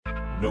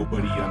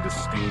Nobody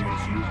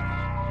understands you.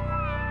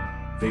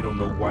 They don't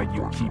know why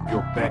you keep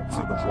your back to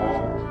the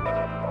wall.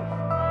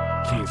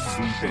 Can't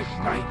sleep at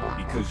night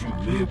because you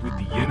live with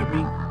the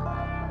enemy.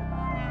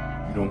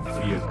 You don't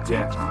fear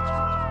death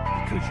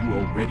because you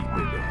already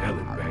been to hell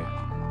and back.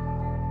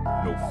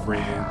 No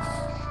friends,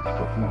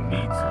 but who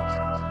needs it?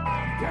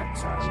 You got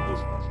Ty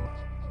Lue.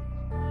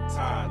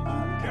 Ty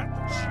Lue got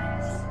the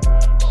juice.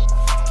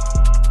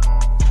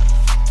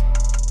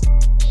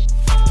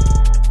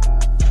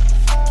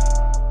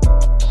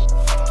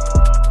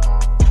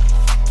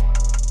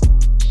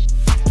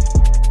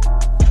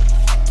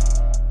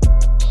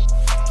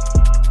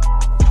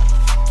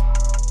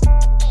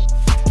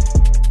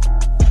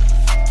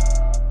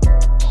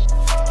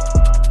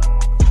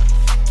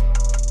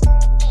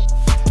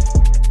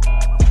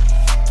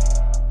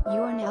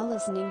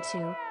 Listening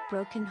to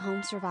Broken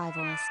Home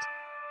Survivalist.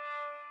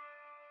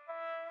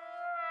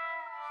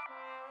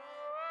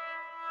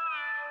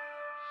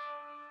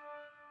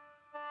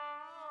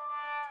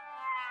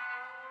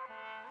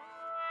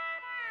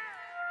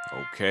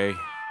 Okay.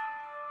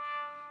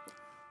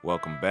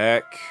 Welcome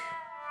back.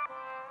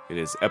 It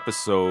is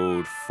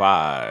episode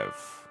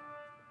 5,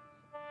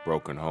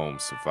 Broken Home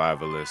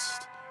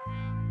Survivalist.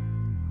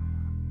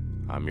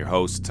 I'm your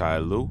host, Ty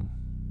Lue.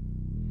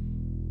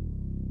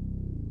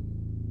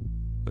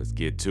 Let's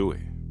get to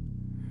it.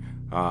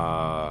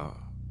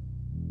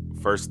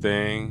 First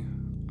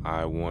thing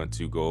I want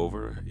to go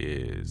over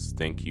is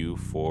thank you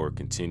for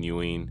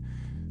continuing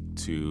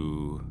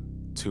to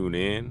tune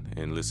in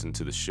and listen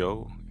to the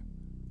show.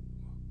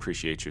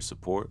 Appreciate your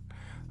support.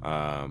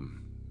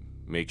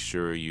 Make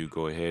sure you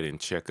go ahead and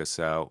check us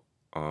out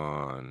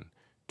on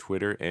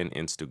Twitter and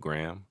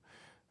Instagram.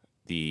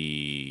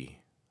 The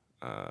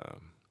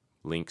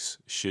links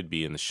should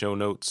be in the show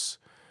notes.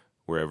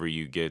 Wherever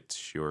you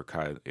get your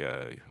podcasts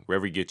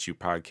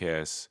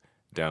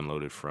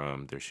downloaded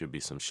from, there should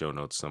be some show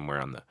notes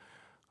somewhere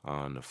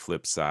on the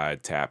flip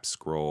side. Tap,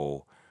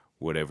 scroll,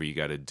 whatever you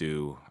got to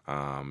do.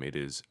 It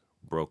is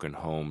Broken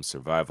Home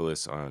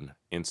Survivalist on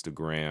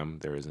Instagram.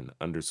 There is an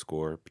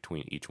underscore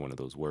between each one of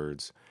those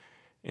words,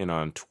 and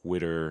on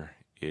Twitter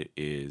it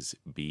is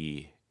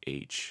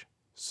BH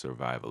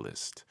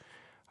Survivalist.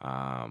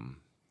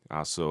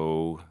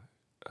 Also.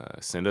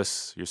 Send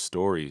us your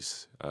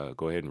stories.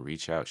 Go ahead and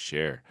reach out,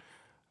 share.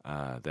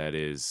 That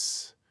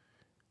is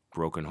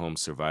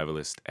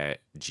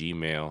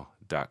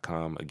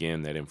brokenhomesurvivalist@gmail.com.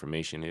 Again, that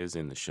information is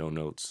in the show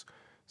notes,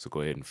 so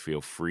go ahead and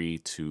feel free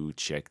to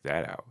check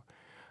that out.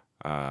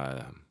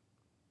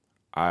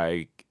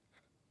 I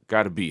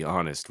got to be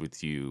honest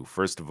with you.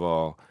 First of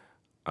all,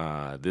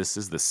 this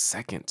is the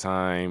second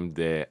time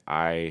that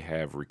I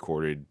have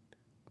recorded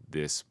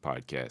this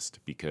podcast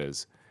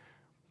because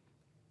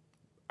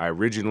I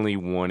originally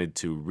wanted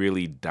to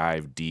really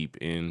dive deep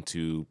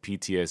into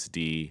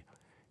PTSD,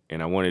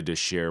 and I wanted to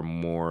share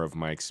more of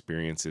my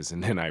experiences,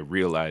 and then I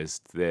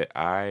realized that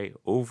I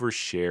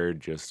overshared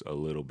just a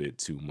little bit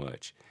too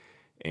much.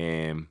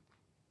 And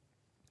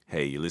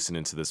hey, you're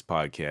listening to this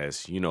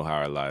podcast, you know how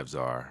our lives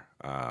are.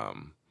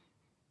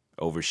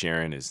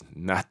 Oversharing is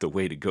not the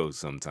way to go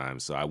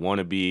sometimes, so I want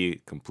to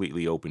be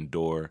completely open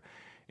door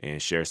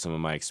and share some of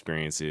my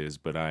experiences,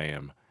 but I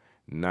am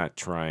not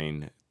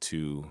trying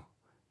to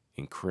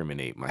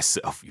incriminate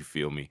myself, you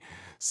feel me?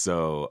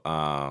 So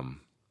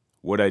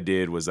what I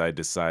did was I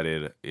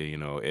decided,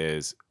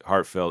 as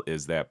heartfelt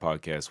as that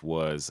podcast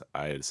was,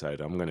 I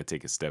decided I'm going to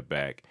take a step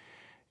back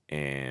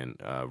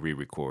and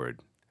re-record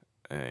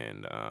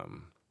and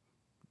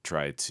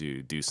try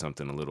to do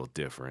something a little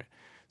different.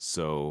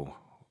 So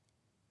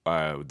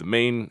the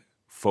main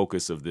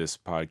focus of this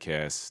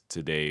podcast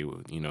today,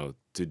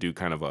 to do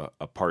kind of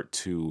a part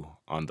 2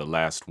 on the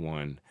last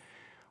one,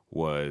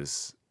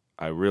 was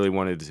I really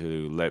wanted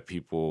to let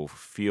people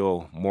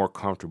feel more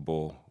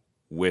comfortable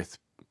with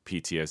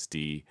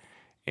PTSD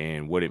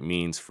and what it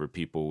means for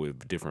people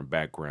with different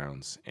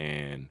backgrounds.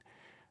 And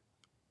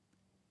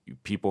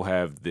people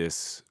have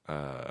this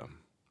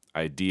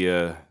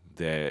idea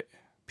that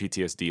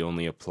PTSD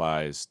only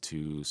applies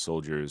to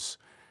soldiers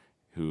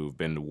who've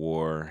been to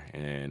war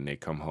and they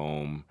come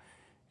home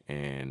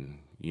and,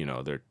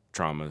 they're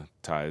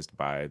traumatized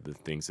by the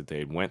things that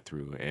they went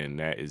through, and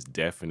that is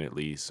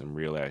definitely some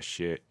real ass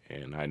shit.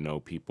 And I know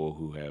people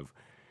who have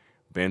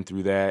been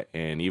through that,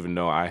 and even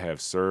though I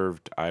have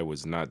served, I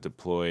was not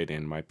deployed,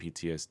 and my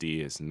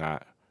PTSD is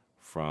not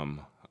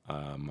from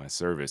my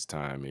service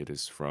time. It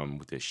is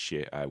from the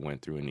shit I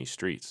went through in these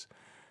streets.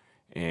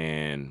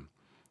 And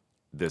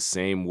the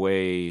same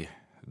way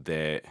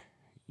that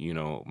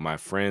my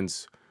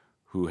friends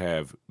who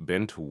have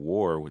been to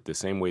war, with the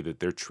same way that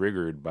they're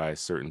triggered by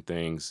certain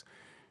things.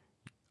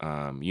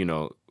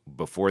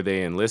 Before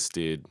they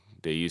enlisted,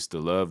 they used to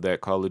love that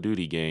Call of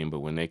Duty game, but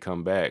when they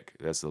come back,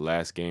 that's the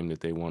last game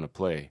that they want to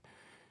play.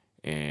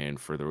 And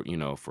for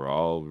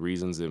all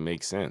reasons that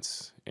make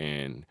sense.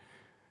 And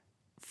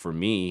for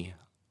me,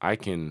 I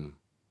can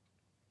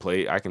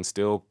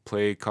still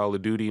play Call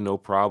of Duty, no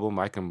problem.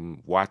 I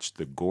can watch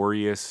the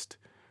goriest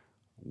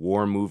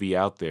war movie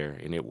out there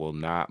and it will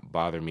not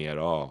bother me at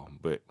all.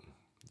 But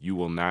You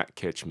will not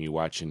catch me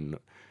watching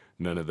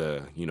none of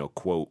the,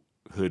 quote,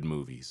 hood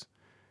movies,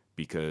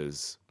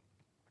 because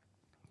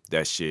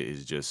that shit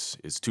is just,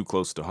 it's too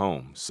close to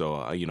home. So,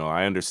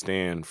 I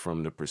understand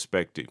from the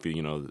perspective,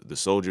 the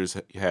soldiers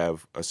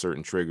have a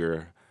certain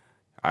trigger.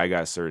 I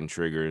got certain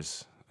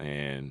triggers.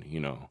 And,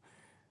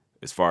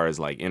 as far as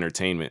like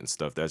entertainment and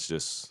stuff, that's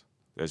just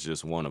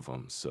one of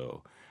them.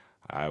 So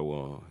I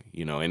will,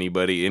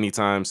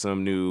 anytime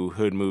some new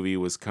hood movie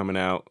was coming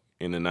out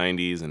in the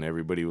 90s and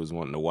everybody was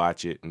wanting to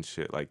watch it and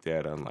shit like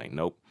that, I'm like,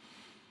 nope.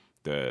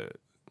 The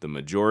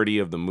majority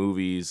of the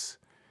movies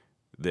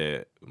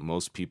that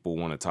most people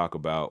want to talk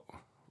about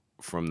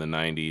from the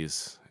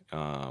 90s,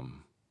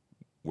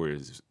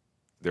 whereas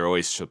they're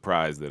always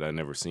surprised that I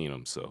never seen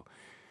them. So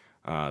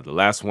the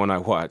last one I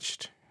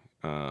watched,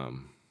 well,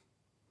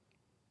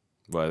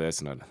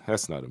 that's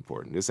not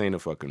important. This ain't a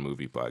fucking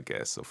movie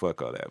podcast, so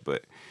fuck all that.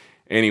 But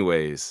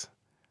anyways,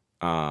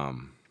 so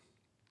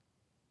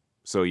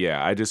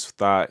yeah, I just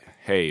thought,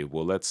 hey,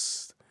 well,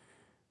 let's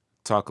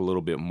talk a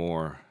little bit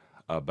more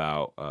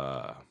about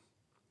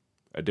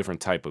a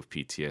different type of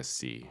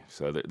PTSD.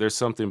 So there's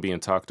something being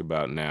talked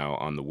about now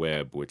on the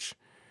web, which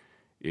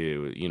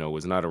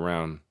was not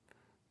around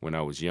when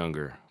I was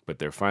younger, but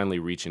they're finally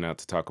reaching out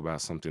to talk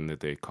about something that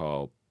they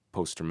call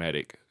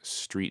post-traumatic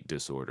street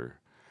disorder.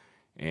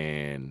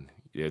 And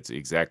it's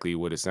exactly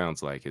what it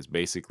sounds like. It's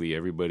basically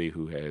everybody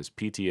who has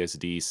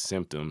PTSD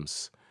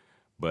symptoms,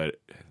 but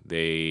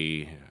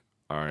they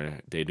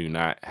do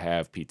not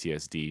have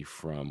PTSD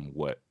from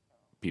what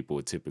people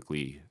would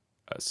typically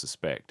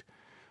suspect.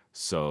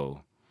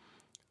 So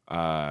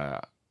I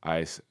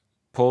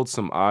pulled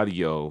some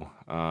audio.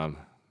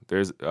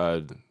 There's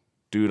a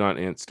dude on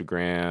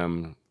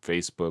Instagram,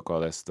 Facebook,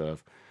 all that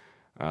stuff.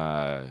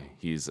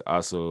 He's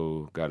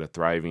also got a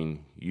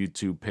thriving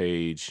YouTube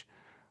page,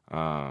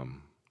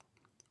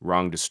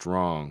 Wrong to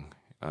Strong,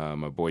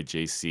 my boy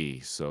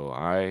JC. So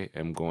I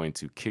am going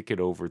to kick it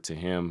over to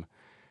him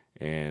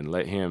and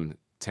let him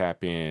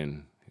tap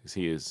in.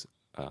 He has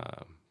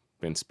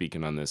been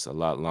speaking on this a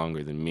lot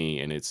longer than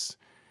me, and it's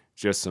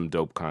just some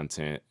dope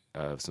content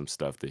of some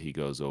stuff that he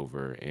goes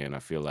over, and I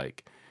feel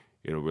like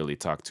it'll really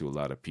talk to a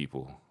lot of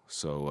people.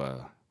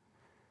 So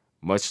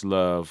much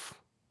love,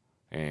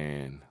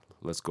 and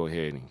let's go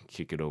ahead and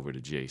kick it over to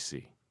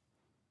JC.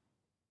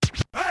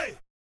 Hey!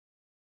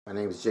 My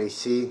name is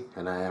JC,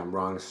 and I am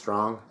Wrong to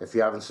Strong. If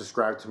you haven't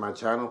subscribed to my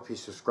channel,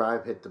 please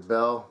subscribe, hit the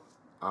bell.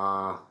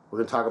 We're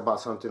going to talk about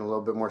something a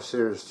little bit more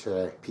serious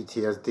today,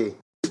 PTSD.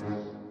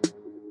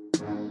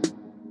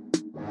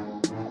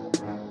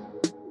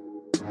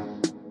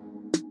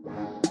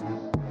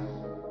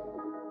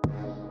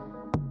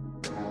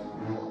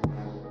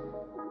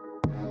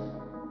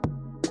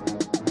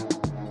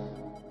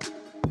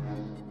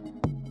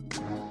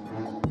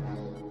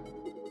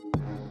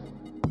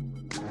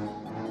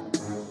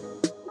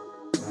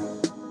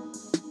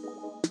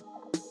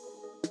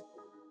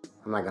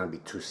 I'm not going to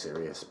be too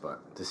serious,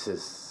 but this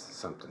is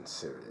something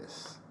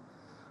serious.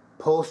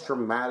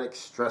 Post-traumatic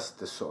stress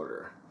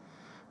disorder.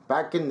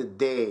 Back in the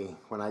day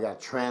when I got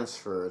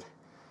transferred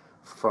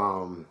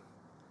from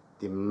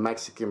the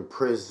Mexican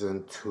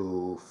prison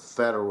to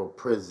federal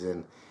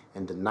prison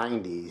in the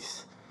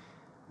 90s,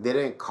 they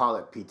didn't call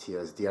it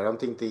PTSD. I don't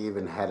think they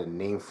even had a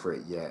name for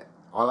it yet.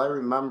 All I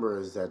remember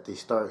is that they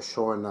started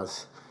showing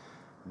us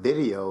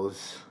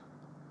videos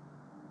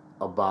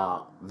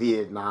about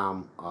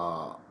Vietnam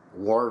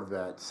war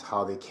vets,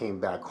 how they came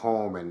back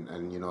home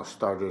and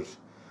started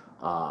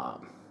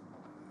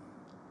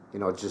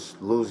just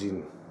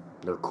losing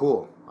their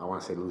cool. I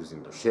want to say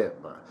losing their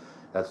shit, but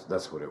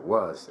that's what it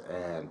was.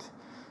 And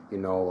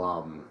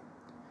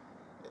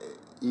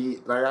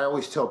like I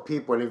always tell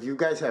people, and if you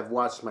guys have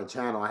watched my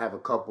channel, I have a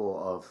couple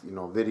of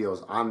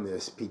videos on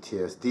this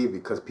PTSD,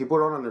 because people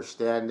don't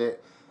understand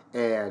it,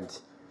 and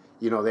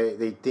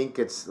they think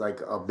it's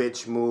like a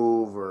bitch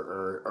move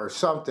or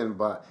something,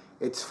 but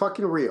it's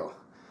fucking real.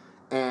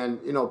 And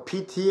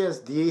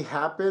PTSD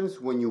happens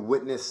when you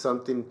witness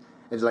something.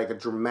 It's like a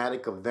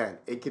dramatic event.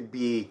 It could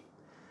be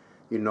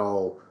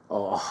a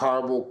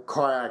horrible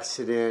car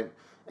accident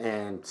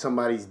and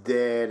somebody's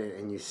dead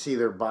and you see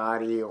their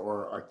body,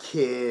 or a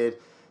kid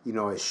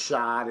is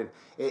shot, and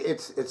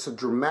it's a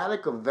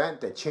dramatic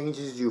event that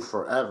changes you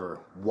forever.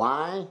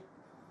 Why?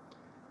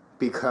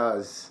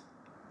 Because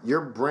your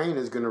brain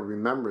is going to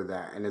remember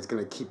that, and it's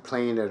going to keep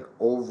playing it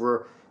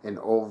over and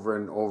over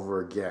and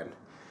over again.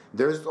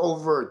 There's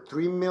over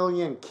 3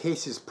 million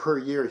cases per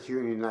year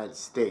here in the United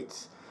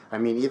States. I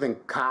mean, even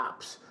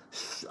cops,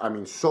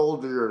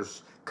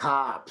 soldiers,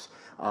 cops,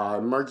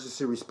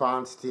 emergency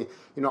response team,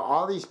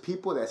 all these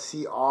people that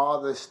see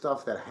all this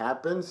stuff that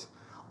happens,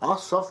 all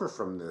suffer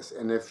from this.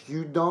 And if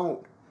you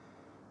don't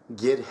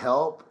get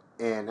help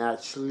and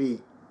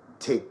actually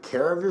take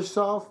care of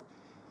yourself,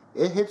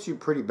 it hits you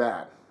pretty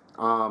bad.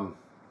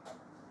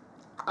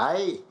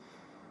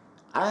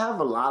 I have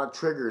a lot of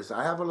triggers.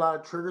 I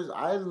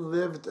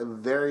lived a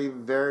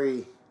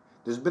very,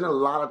 there's been a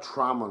lot of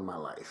trauma in my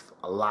life.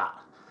 A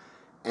lot.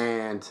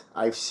 And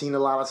I've seen a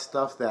lot of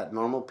stuff that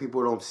normal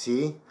people don't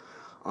see.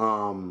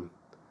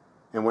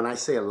 And when I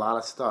say a lot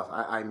of stuff,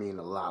 I mean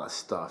a lot of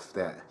stuff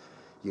that,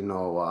 you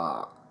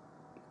know,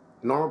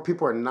 normal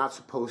people are not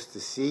supposed to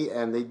see,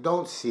 and they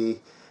don't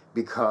see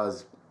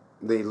because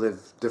they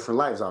live different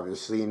lives,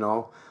 obviously, you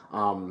know.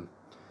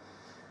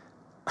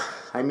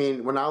 I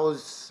mean, when I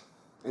was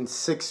in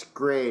 6th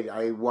grade,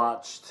 I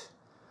watched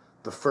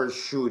the first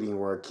shooting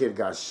where a kid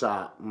got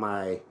shot.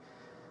 By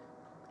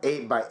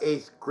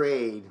 8th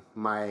grade,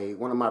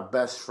 one of my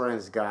best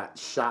friends got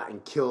shot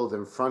and killed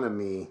in front of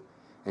me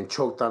and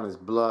choked on his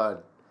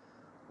blood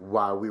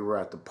while we were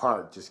at the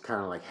park, just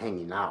kind of like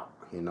hanging out,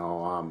 you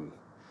know.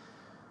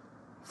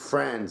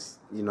 Friends,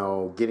 you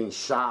know, getting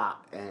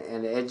shot,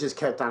 and it just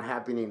kept on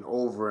happening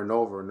over and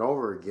over and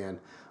over again.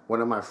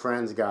 One of my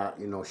friends got,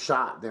 you know,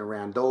 shot, then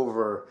ran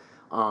over,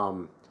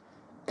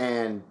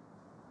 and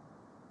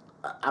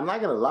I'm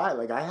not gonna lie,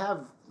 like, I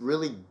have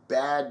really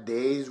bad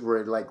days where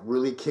it like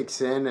really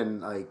kicks in,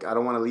 and like I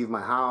don't want to leave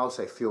my house.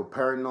 I feel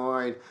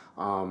paranoid.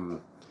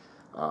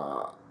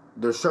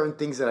 There's certain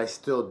things that I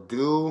still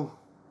do.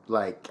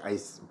 Like, I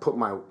put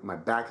my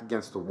back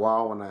against the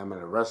wall when I'm at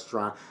a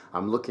restaurant.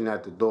 I'm looking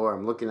at the door.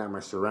 I'm looking at my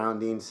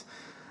surroundings.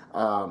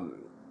 You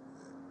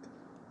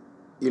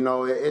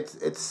know,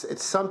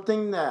 it's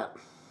something that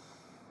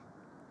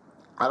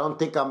I don't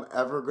think I'm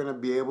ever going to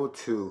be able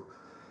to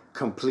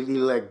completely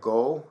let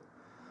go.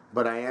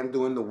 But I am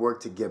doing the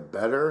work to get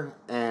better.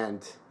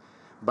 And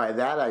by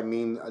that, I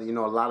mean, you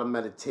know, a lot of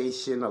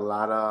meditation, a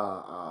lot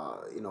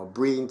of, you know,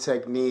 breathing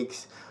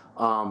techniques.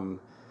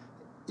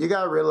 You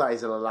gotta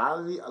realize that a lot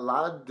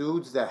of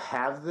dudes that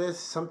have this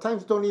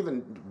sometimes don't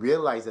even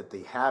realize that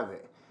they have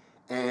it,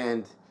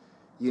 and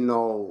you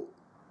know,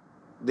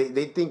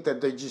 they think that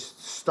they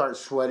just start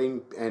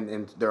sweating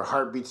and their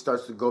heartbeat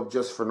starts to go up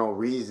just for no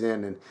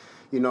reason, and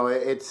you know,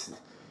 it's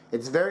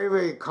very,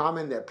 very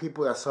common that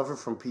people that suffer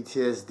from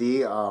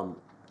PTSD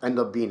end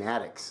up being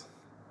addicts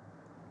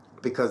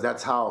because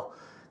that's how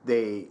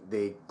they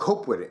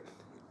cope with it,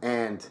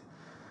 and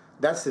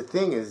that's the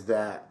thing is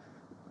that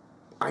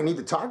I need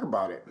to talk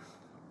about it.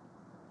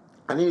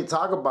 I need to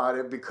talk about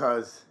it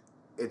because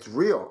it's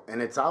real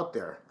and it's out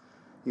there.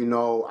 You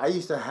know, I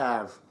used to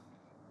have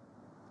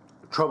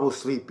trouble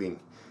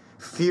sleeping,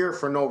 fear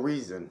for no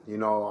reason. You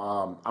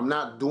know, I'm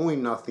not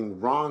doing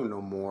nothing wrong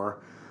no more,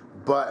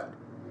 but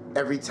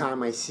every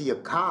time I see a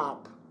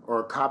cop or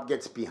a cop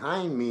gets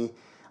behind me,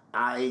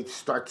 I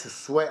start to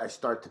sweat. I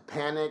start to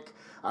panic.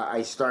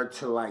 I start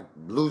to like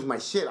lose my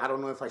shit. I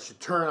don't know if I should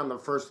turn on the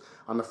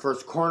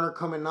first corner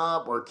coming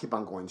up or keep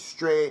on going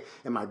straight.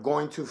 Am I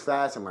going too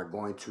fast? Am I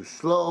going too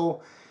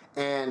slow?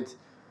 And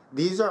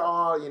these are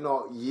all, you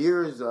know,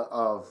 years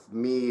of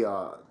me,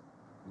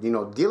 you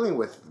know, dealing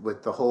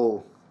with the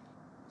whole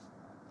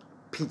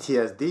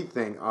PTSD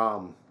thing.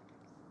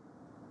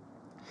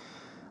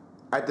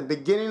 At the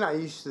beginning, I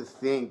used to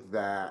think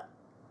that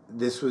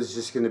this was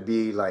just going to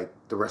be like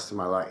the rest of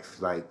my life.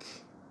 Like,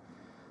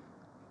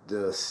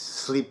 the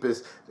sleep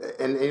is,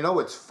 and you know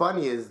what's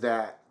funny is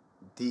that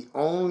the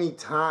only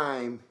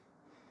time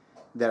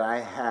that I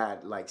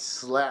had like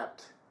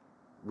slept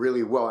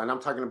really well, and I'm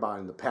talking about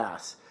in the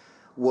past,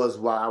 was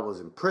while I was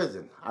in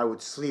prison. I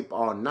would sleep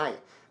all night.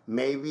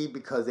 Maybe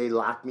because they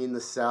locked me in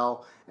the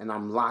cell and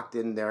I'm locked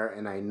in there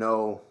and I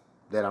know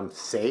that I'm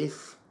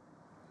safe.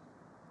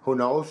 Who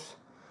knows?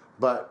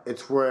 But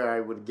it's where I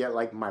would get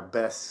like my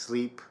best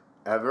sleep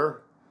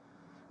ever.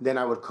 Then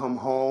I would come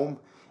home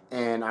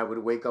and I would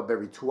wake up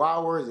every 2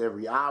 hours,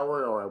 every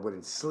hour, or I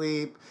wouldn't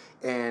sleep.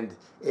 And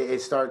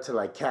it started to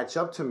like catch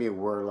up to me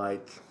where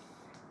like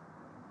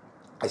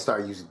I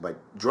started using like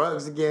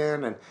drugs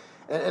again.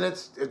 And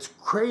it's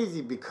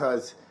crazy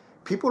because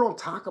people don't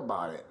talk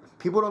about it.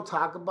 People don't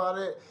talk about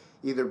it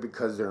either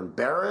because they're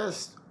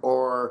embarrassed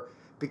or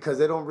because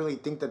they don't really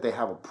think that they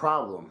have a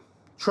problem.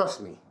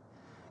 Trust me,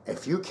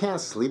 if you can't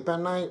sleep at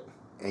night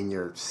and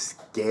you're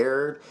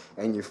scared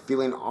and you're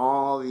feeling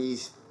all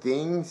these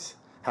things,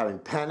 having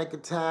panic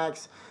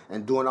attacks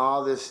and doing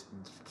all this,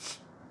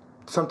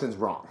 something's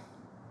wrong.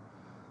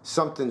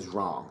 Something's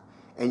wrong.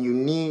 And you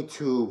need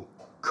to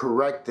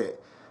correct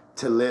it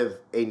to live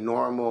a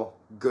normal,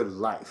 good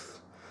life.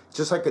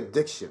 Just like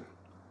addiction.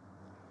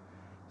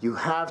 You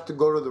have to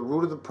go to the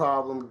root of the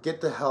problem,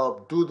 get the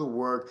help, do the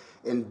work,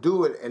 and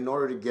do it in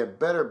order to get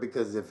better,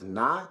 because if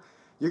not,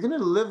 you're going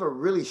to live a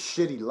really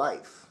shitty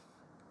life.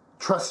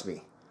 Trust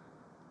me.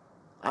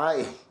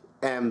 I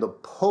am the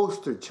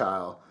poster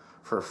child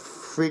for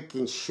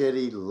freaking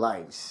shitty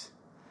lives.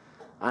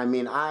 I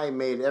mean, I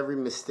made every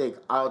mistake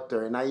out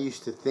there, and I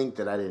used to think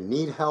that I didn't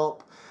need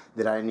help,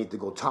 that I didn't need to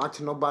go talk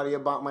to nobody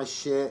about my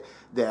shit,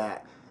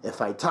 that if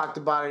I talked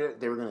about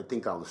it, they were going to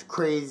think I was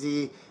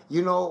crazy.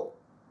 You know,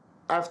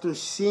 after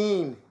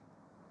seeing,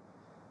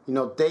 you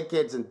know,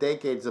 decades and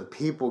decades of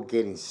people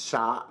getting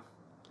shot,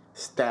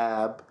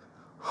 stabbed,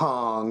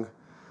 hung,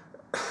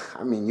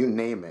 I mean, you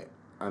name it.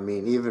 I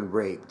mean, even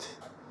raped,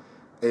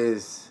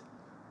 it's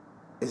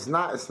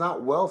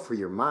not well for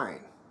your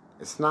mind.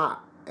 It's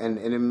not. And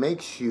it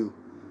makes you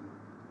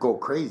go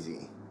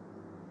crazy.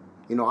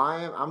 You know,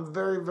 I'm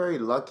very, very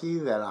lucky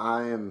that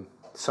I am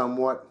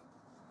somewhat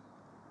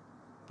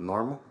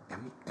normal.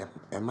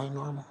 Am I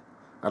normal?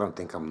 I don't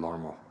think I'm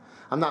normal.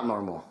 I'm not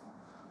normal.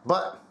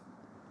 But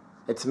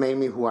it's made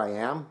me who I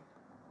am.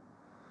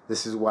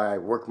 This is why I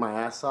work my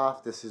ass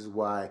off. This is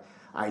why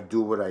I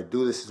do what I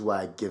do. This is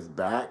why I give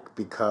back,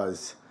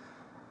 because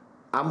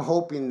I'm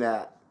hoping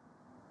that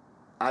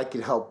I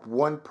could help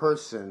one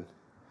person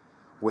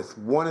with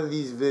one of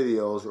these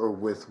videos, or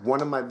with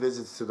one of my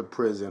visits to the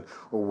prison,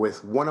 or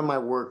with one of my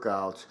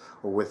workouts,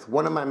 or with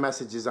one of my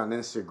messages on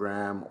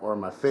Instagram or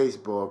my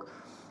Facebook.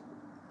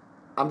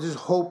 I'm just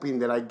hoping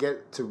that I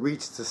get to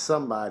reach to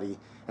somebody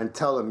and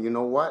tell them, you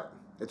know what?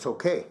 It's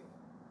okay.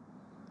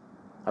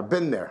 I've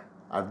been there.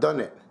 I've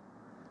done it.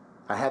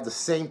 I have the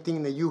same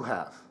thing that you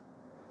have.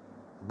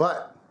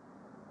 But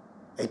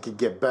it could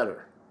get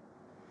better.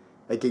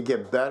 It could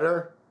get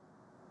better,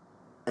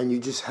 and you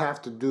just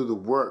have to do the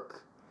work.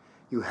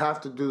 You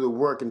have to do the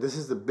work, and this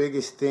is the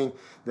biggest thing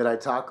that I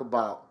talk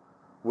about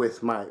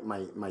with my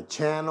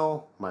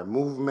channel, my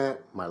movement,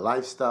 my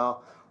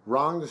lifestyle.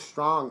 Wrong to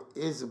Strong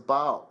is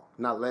about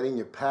not letting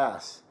your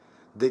past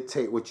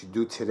dictate what you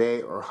do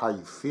today or how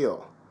you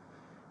feel.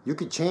 You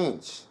could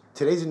change.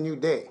 Today's a new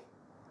day.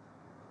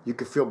 You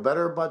can feel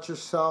better about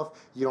yourself.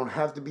 You don't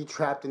have to be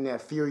trapped in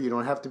that fear. You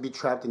don't have to be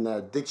trapped in that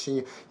addiction.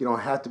 You don't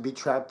have to be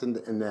trapped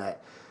in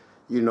that,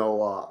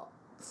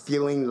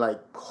 feeling like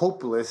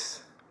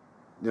hopeless,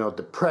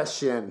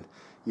 depression,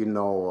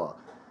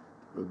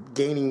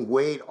 gaining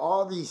weight.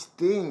 All these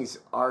things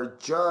are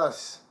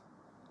just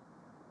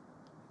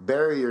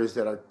barriers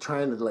that are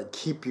trying to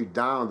keep you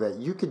down, that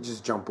you could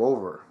just jump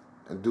over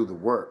and do the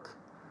work.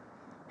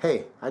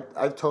 Hey,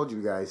 I've told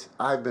you guys,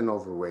 I've been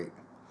overweight.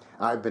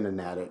 I've been an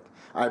addict.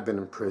 I've been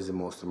in prison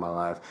most of my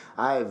life.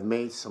 I have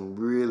made some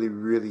really,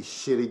 really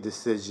shitty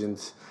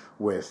decisions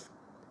with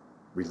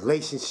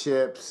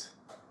relationships,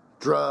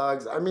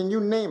 drugs, you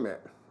name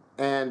it.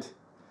 And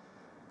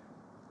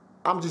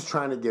I'm just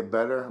trying to get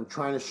better. I'm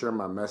trying to share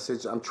my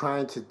message. I'm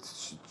trying to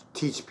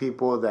teach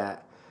people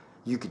that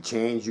you could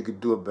change, you could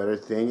do a better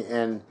thing.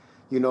 And,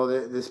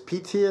 this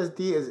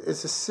PTSD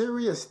is a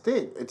serious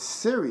thing. It's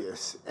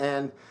serious.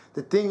 And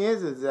the thing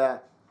is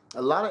that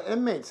a lot of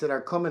inmates that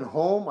are coming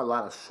home, a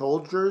lot of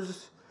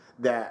soldiers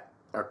that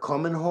are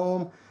coming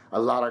home, a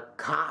lot of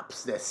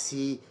cops that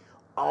see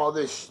all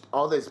this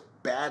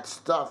bad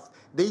stuff.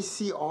 They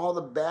see all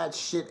the bad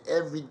shit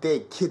every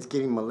day. Kids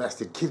getting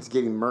molested, kids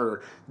getting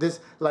murdered.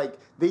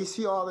 They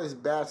see all this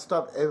bad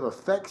stuff. It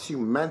affects you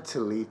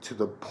mentally to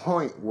the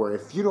point where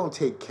if you don't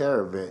take care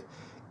of it,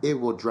 it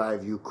will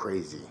drive you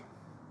crazy.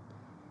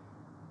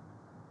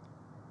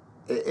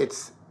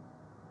 It's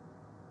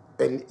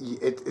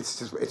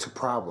a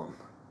problem.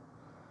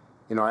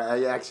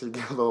 I actually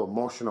get a little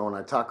emotional when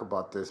I talk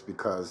about this,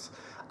 because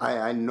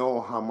I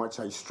know how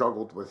much I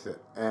struggled with it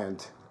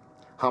and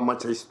how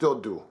much I still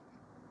do.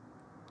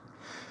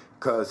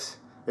 Because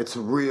it's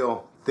a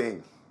real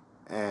thing.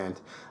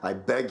 And I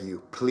beg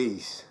you,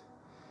 please,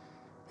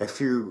 if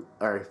you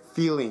are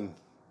feeling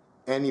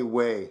any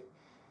way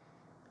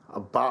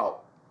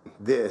about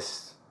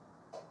this,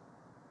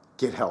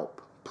 get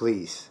help,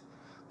 please.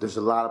 There's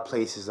a lot of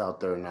places out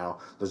there now.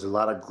 There's a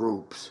lot of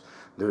groups.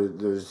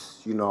 There's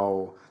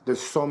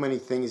so many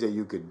things that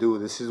you could do.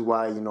 This is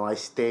why, I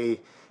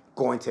stay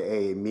going to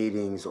AA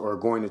meetings or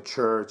going to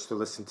church to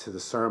listen to the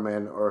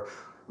sermon, or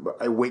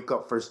I wake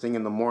up first thing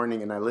in the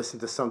morning and I listen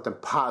to something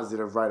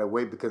positive right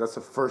away, because that's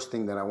the first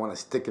thing that I want to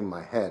stick in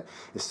my head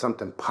is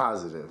something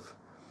positive.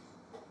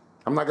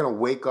 I'm not going to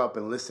wake up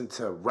and listen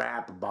to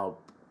rap about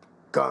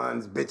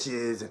guns,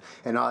 bitches,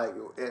 and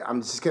all.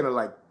 I'm just going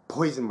to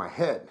poison my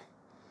head.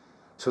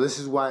 So this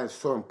is why it's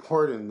so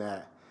important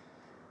that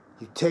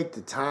you take the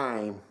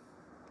time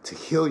to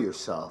heal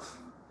yourself,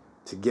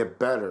 to get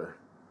better.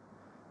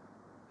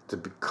 To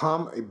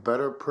become a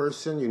better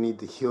person, you need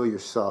to heal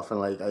yourself.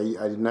 And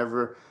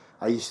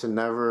I used to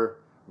never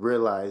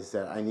realize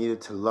that I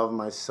needed to love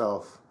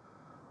myself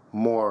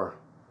more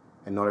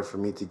in order for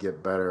me to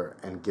get better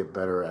and get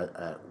better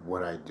at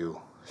what I do.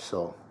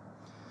 So,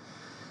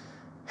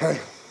 hey,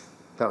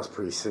 that was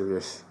pretty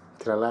serious.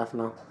 Can I laugh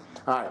now?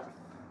 All right.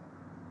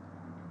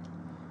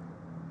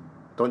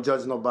 Don't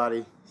judge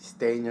nobody.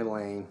 Stay in your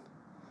lane.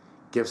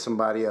 Give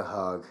somebody a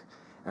hug.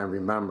 And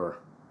remember,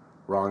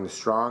 Wrong to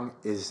Strong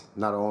is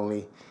not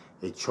only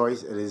a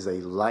choice, it is a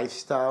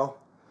lifestyle.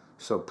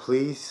 So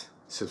please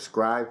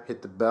subscribe,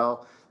 hit the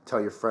bell,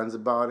 tell your friends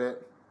about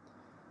it.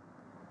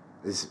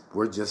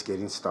 We're just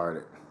getting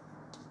started.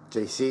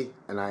 JC,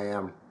 and I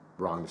am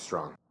Wrong to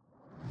Strong.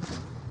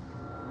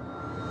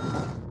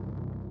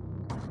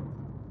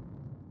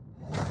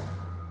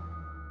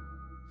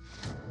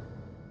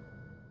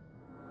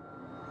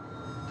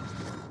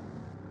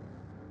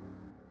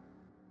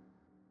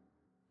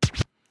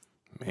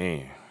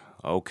 Man,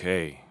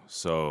 okay.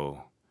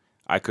 So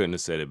I couldn't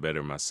have said it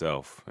better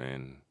myself,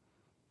 and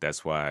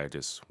that's why I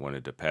just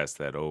wanted to pass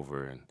that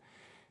over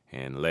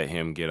and let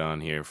him get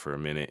on here for a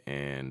minute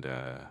and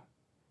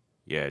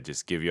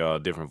just give y'all a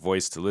different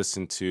voice to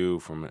listen to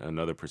from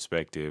another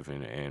perspective,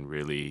 and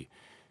really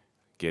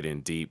get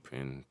in deep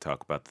and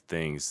talk about the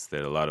things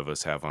that a lot of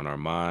us have on our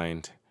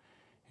mind,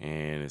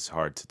 and it's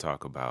hard to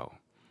talk about.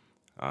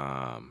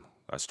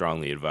 I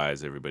strongly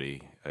advise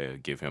everybody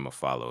give him a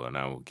follow, and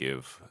I will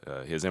give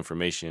his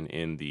information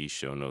in the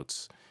show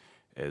notes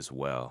as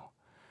well.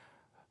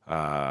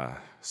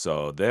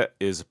 So that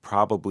is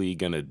probably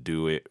going to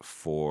do it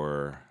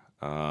for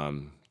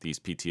these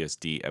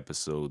PTSD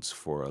episodes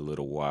for a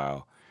little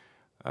while.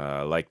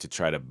 I like to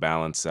try to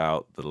balance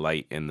out the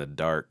light and the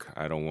dark.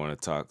 I don't want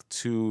to talk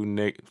too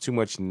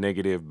much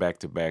negative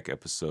back-to-back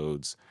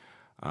episodes.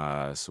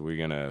 So we're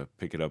going to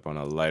pick it up on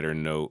a lighter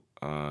note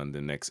on the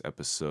next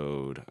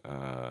episode.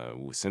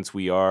 Since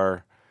we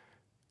are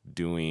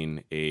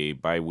doing a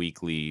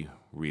bi-weekly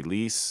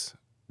release,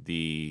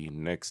 the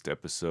next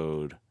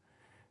episode,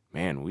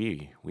 man,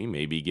 we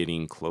may be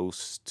getting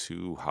close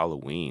to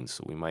Halloween,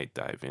 so we might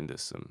dive into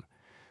some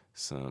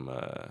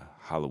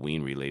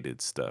Halloween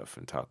related stuff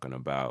and talking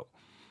about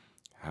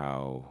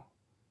how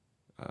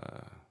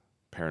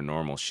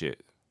paranormal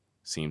shit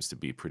seems to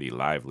be pretty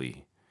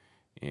lively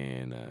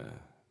in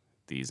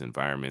these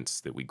environments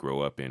that we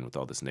grow up in with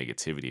all this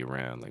negativity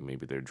around. Like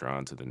maybe they're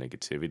drawn to the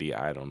negativity.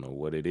 I don't know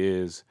what it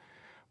is,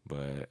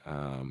 but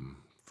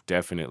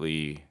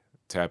definitely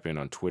tap in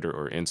on Twitter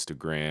or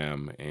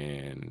Instagram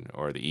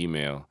or the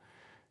email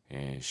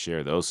and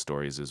share those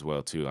stories as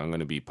well too. I'm going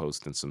to be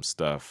posting some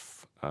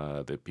stuff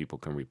that people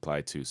can reply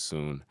to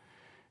soon,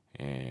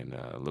 and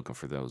looking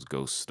for those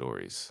ghost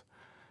stories.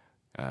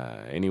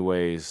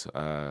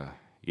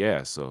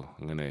 Yeah, so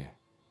I'm going to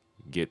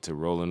get to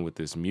rolling with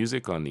this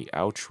music on the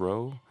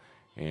outro,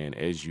 and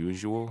as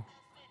usual,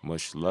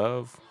 much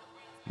love,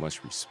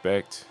 much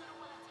respect,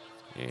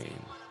 and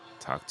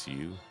talk to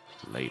you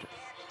later.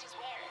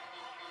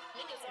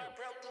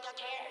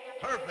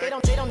 They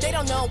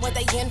don't know what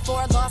they in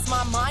for. Lost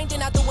my mind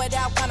and I threw it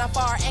out kinda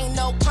far. Ain't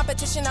no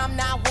competition, I'm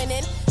not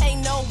winning.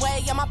 Ain't no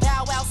way I'm a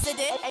bow wow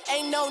sitting.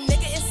 Ain't no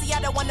nigga in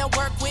Seattle wanna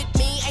work with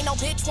me. Ain't no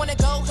bitch wanna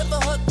go hip a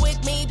hook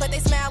with me. But they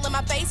smile in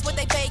my face with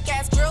they fake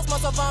ass grills.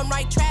 Most of them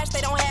write trash,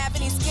 they don't have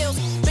any skills.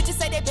 Bitches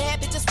say they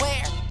bad, bitches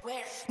where?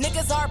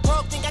 Niggas are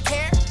broke, think I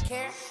care?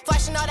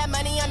 Flashing all that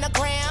money on the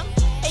gram.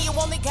 And you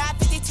only got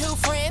 52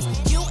 friends.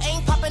 You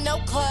ain't popping no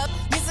club.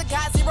 Music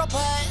got zero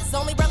buzz,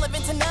 only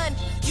relevant to none.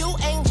 You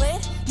ain't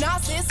lit, nah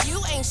sis, you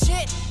ain't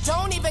shit.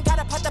 Don't even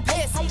gotta put the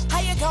piss.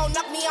 How you gon'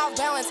 knock me off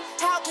balance?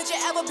 How could you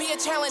ever be a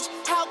challenge?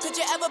 How could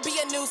you ever be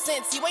a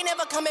nuisance? You ain't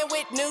ever coming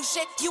with new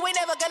shit. You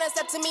ain't ever gonna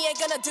step to me, ain't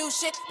gonna do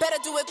shit.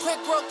 Better do it quick,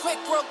 real quick,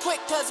 real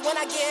quick. Cause when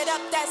I get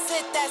up, that's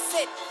it, that's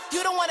it.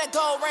 You don't wanna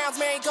go rounds,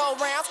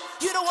 merry-go-rounds.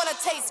 You don't wanna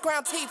taste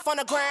ground teeth on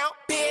the ground,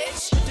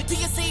 bitch. Do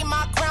you see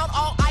my crown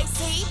all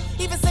icy?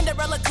 Even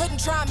Cinderella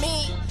couldn't try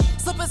me.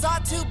 Slippers are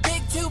too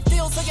big to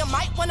feel, so you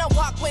might wanna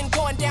walk when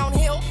going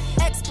downhill.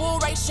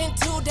 Exploration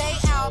today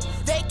out.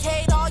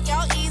 Vacate all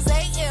y'all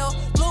easy ill.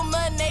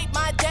 Illuminate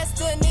my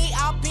destiny.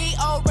 I'll be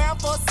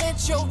around for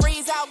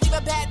centuries. I'll leave a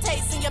bad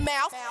taste in your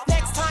mouth.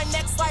 Next time,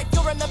 next life,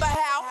 you'll remember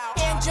how.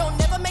 And you'll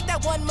never make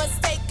that one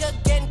mistake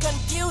again,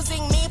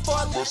 confusing me for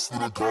less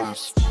than a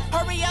ghost.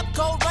 Hurry up,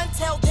 go run,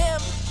 tell them.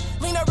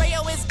 Lena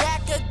Rayo is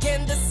back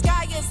again. The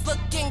sky is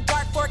looking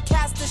dark.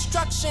 Forecast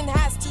destruction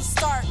has to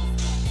start.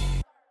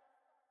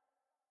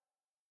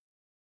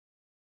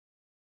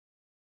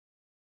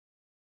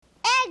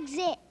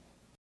 Exit!